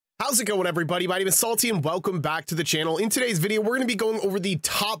How's it going, everybody? My name is Salty and welcome back to the channel. In today's video, we're going to be going over the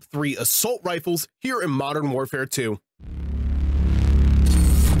top 3 assault rifles here in Modern Warfare 2.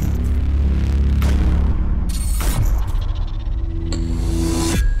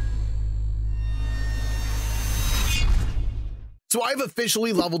 So I've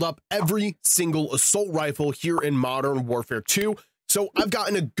officially leveled up every single assault rifle here in Modern Warfare 2. So I've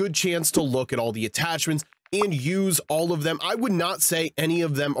gotten a good chance to look at all the attachments and use all of them. I would not say any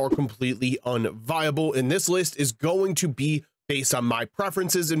of them are completely unviable, and this list is going to be based on my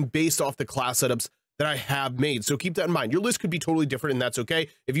preferences and based off the class setups that I have made. So keep that in mind. Your list could be totally different, and that's okay.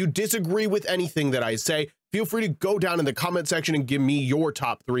 If you disagree with anything that I say, feel free to go down in the comment section and give me your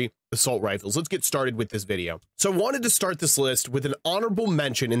top 3 assault rifles. Let's get started with this video. So I wanted to start this list with an honorable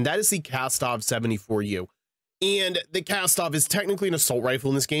mention, and that is the Kastov 74U. And the Kastov is technically an assault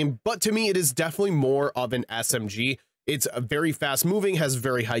rifle in this game, but to me, it is definitely more of an SMG. It's a very fast moving, has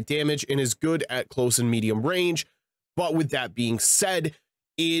very high damage, and is good at close and medium range. But with that being said,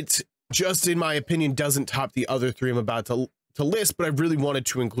 it just, in my opinion, doesn't top the other 3 I'm about to list, but I really wanted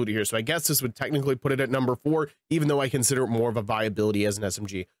to include it here. So I guess this would technically put it at number 4, even though I consider it more of a viability as an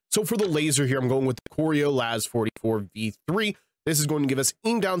SMG. So for the laser here, I'm going with the Corio Laz 44 V3. This is going to give us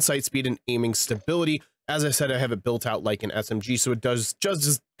aim down sight speed and aiming stability. As I said, I have it built out like an SMG, so it does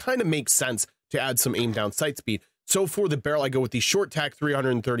just kind of make sense to add some aim down sight speed. So for the barrel, I go with the short tack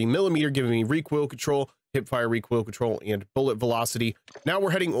 330mm, giving me recoil control, hip fire recoil control, and bullet velocity. Now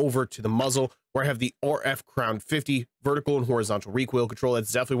we're heading over to the muzzle, where I have the RF Crown 50 vertical and horizontal recoil control.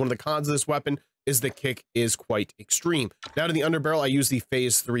 That's definitely one of the cons of this weapon, is the kick is quite extreme. Now to the underbarrel, I use the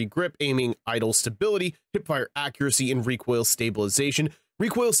phase 3 grip, aiming idle stability, hip fire accuracy, and recoil stabilization.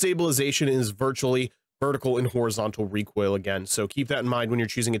 Recoil stabilization is virtually vertical and horizontal recoil again. So keep that in mind when you're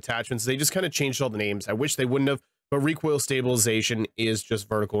choosing attachments. They just kind of changed all the names. I wish they wouldn't have, but recoil stabilization is just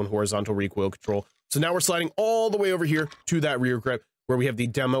vertical and horizontal recoil control. So now we're sliding all the way over here to that rear grip, where we have the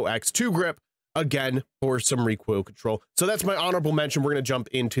Demo X2 grip, again, for some recoil control. So that's my honorable mention. We're going to jump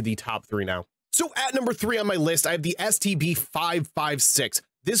into the top 3 now. So at number 3 on my list, I have the STB 556.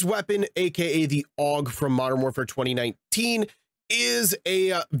 This weapon, aka the AUG from Modern Warfare 2019, is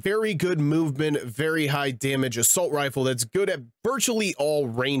a very good movement, very high damage assault rifle that's good at virtually all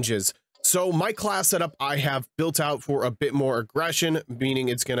ranges. So my class setup I have built out for a bit more aggression, meaning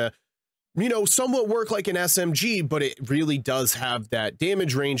it's gonna, you know, somewhat work like an SMG, but it really does have that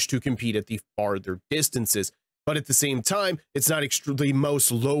damage range to compete at the farther distances. But at the same time, it's not the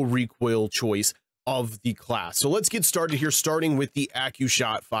most low recoil choice of the class. So let's get started here, starting with the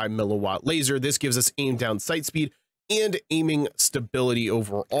AccuShot 5mW laser. This gives us aim down sight speed and aiming stability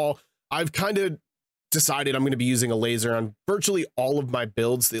overall. I've kind of decided I'm going to be using a laser on virtually all of my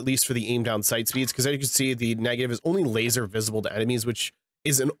builds, at least for the aim down sight speeds, because as you can see, the negative is only laser visible to enemies, which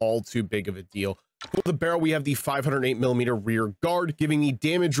isn't all too big of a deal. For the barrel, we have the 508mm rear guard, giving me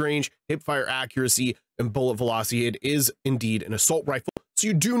damage range, hip fire accuracy, and bullet velocity. It is indeed an assault rifle, so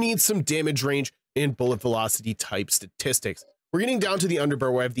you do need some damage range and bullet velocity type statistics. We're getting down to the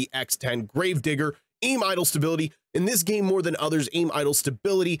underbarrel, where I have the X10 Gravedigger, aim idle stability. In this game, more than others, aim idle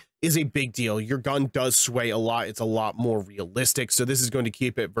stability is a big deal. Your gun does sway a lot. It's a lot more realistic. So this is going to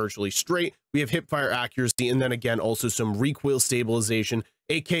keep it virtually straight. We have hip fire accuracy, and then again, also some recoil stabilization,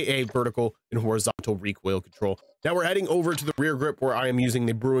 aka vertical and horizontal recoil control. Now we're heading over to the rear grip, where I am using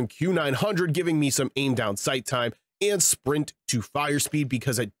the Bruin Q900, giving me some aim down sight time and sprint to fire speed,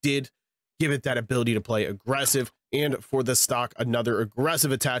 because I did give it that ability to play aggressive. And for the stock, another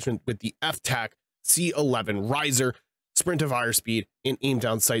aggressive attachment with the F-Tac C11 riser, sprint to fire speed, and aim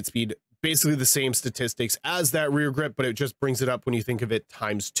down sight speed. Basically the same statistics as that rear grip, but it just brings it up when you think of it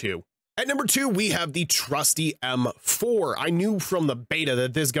 ×2. At number 2, we have the trusty M4. I knew from the beta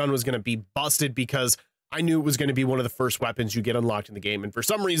that this gun was going to be busted, because I knew it was going to be one of the first weapons you get unlocked in the game. And for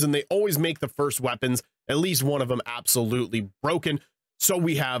some reason, they always make the first weapons, at least one of them, absolutely broken. So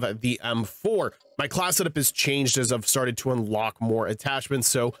we have the M4. My class setup has changed as I've started to unlock more attachments.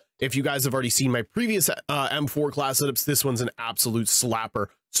 So if you guys have already seen my previous M4 class setups, this one's an absolute slapper.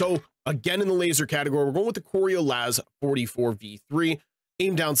 So again, in the laser category, we're going with the Corio Laz 44 V3,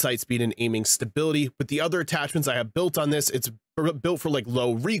 aim down sight speed and aiming stability. With the other attachments I have built on this, it's built for like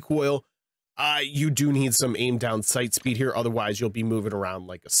low recoil. You do need some aim down sight speed here. Otherwise, you'll be moving around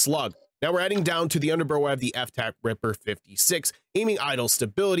like a slug. Now we're heading down to the underbarrel. I have the F-Tac Ripper 56, aiming idle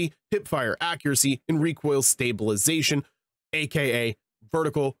stability, hip fire accuracy, and recoil stabilization, aka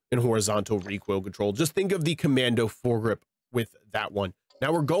vertical and horizontal recoil control. Just think of the Commando foregrip with that one.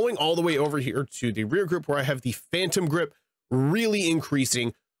 Now we're going all the way over here to the rear grip, where I have the Phantom grip, really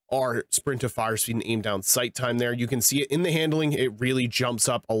increasing our sprint to fire speed and aim down sight time there. You can see it in the handling. It really jumps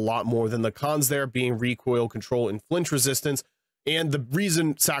up a lot more than the cons there, being recoil control and flinch resistance. And the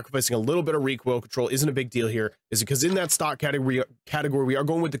reason sacrificing a little bit of recoil control isn't a big deal here is because in that stock category we are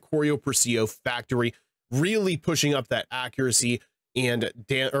going with the Choreo per CO factory, really pushing up that accuracy and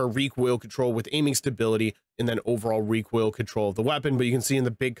recoil control with aiming stability, and then overall recoil control of the weapon. But you can see in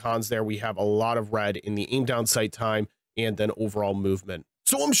the big cons there, we have a lot of red in the aim down sight time and then overall movement.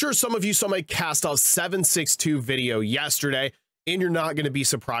 So I'm sure some of you saw my cast off 762 video yesterday, and you're not going to be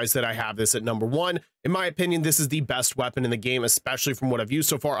surprised that I have this at number 1. In my opinion, this is the best weapon in the game, especially from what I've used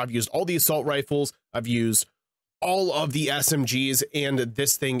so far. I've used all the assault rifles, I've used all of the SMGs, and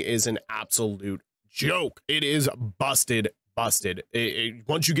this thing is an absolute joke. It is busted.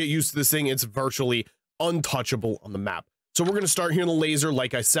 Once you get used to this thing, it's virtually untouchable on the map. So we're going to start here in the laser.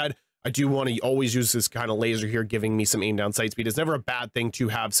 Like I said, I do want to always use this kind of laser here, giving me some aim down sight speed. It's never a bad thing to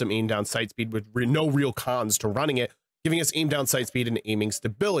have some aim down sight speed with no real cons to running it, giving us aim down sight speed and aiming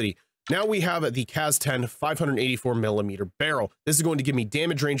stability. Now we have the CAS-10 584 millimeter barrel. This is going to give me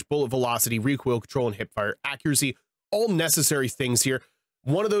damage range, bullet velocity, recoil control, and hipfire accuracy. All necessary things here.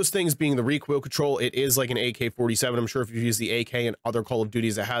 One of those things being the recoil control. It is like an AK-47. I'm sure if you use the AK and other Call of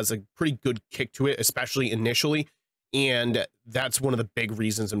Duties, it has a pretty good kick to it, especially initially. And that's one of the big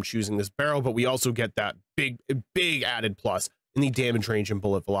reasons I'm choosing this barrel. But we also get that big added plus in the damage range and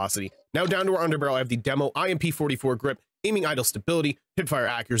bullet velocity. Now down to our underbarrel, I have the demo IMP-44 grip, aiming idle stability, hipfire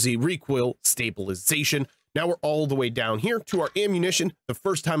accuracy, recoil stabilization. Now we're all the way down here to our ammunition. The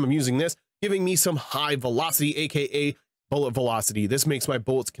first time I'm using this, giving me some high velocity, aka bullet velocity. This makes my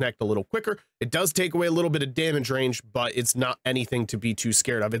bullets connect a little quicker. It does take away a little bit of damage range, but it's not anything to be too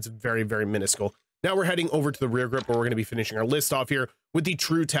scared of. It's very, very minuscule. Now we're heading over to the rear grip, where we're going to be finishing our list off here with the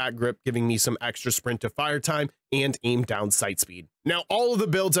true tack grip, giving me some extra sprint to fire time and aim down sight speed. Now, all of the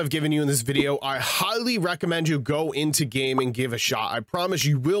builds I've given you in this video, I highly recommend you go into game and give a shot. I promise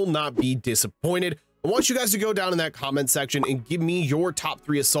you will not be disappointed. I want you guys to go down in that comment section and give me your top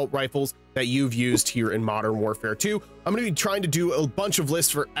 3 assault rifles that you've used here in Modern Warfare 2. I'm going to be trying to do a bunch of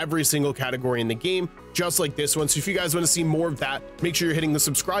lists for every single category in the game, just like this one. So if you guys want to see more of that, make sure you're hitting the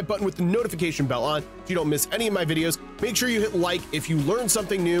subscribe button with the notification bell on so you don't miss any of my videos. Make sure you hit like if you learned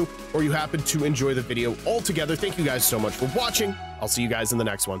something new or you happen to enjoy the video altogether. Thank you guys so much for watching. I'll see you guys in the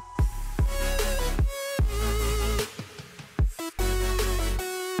next one.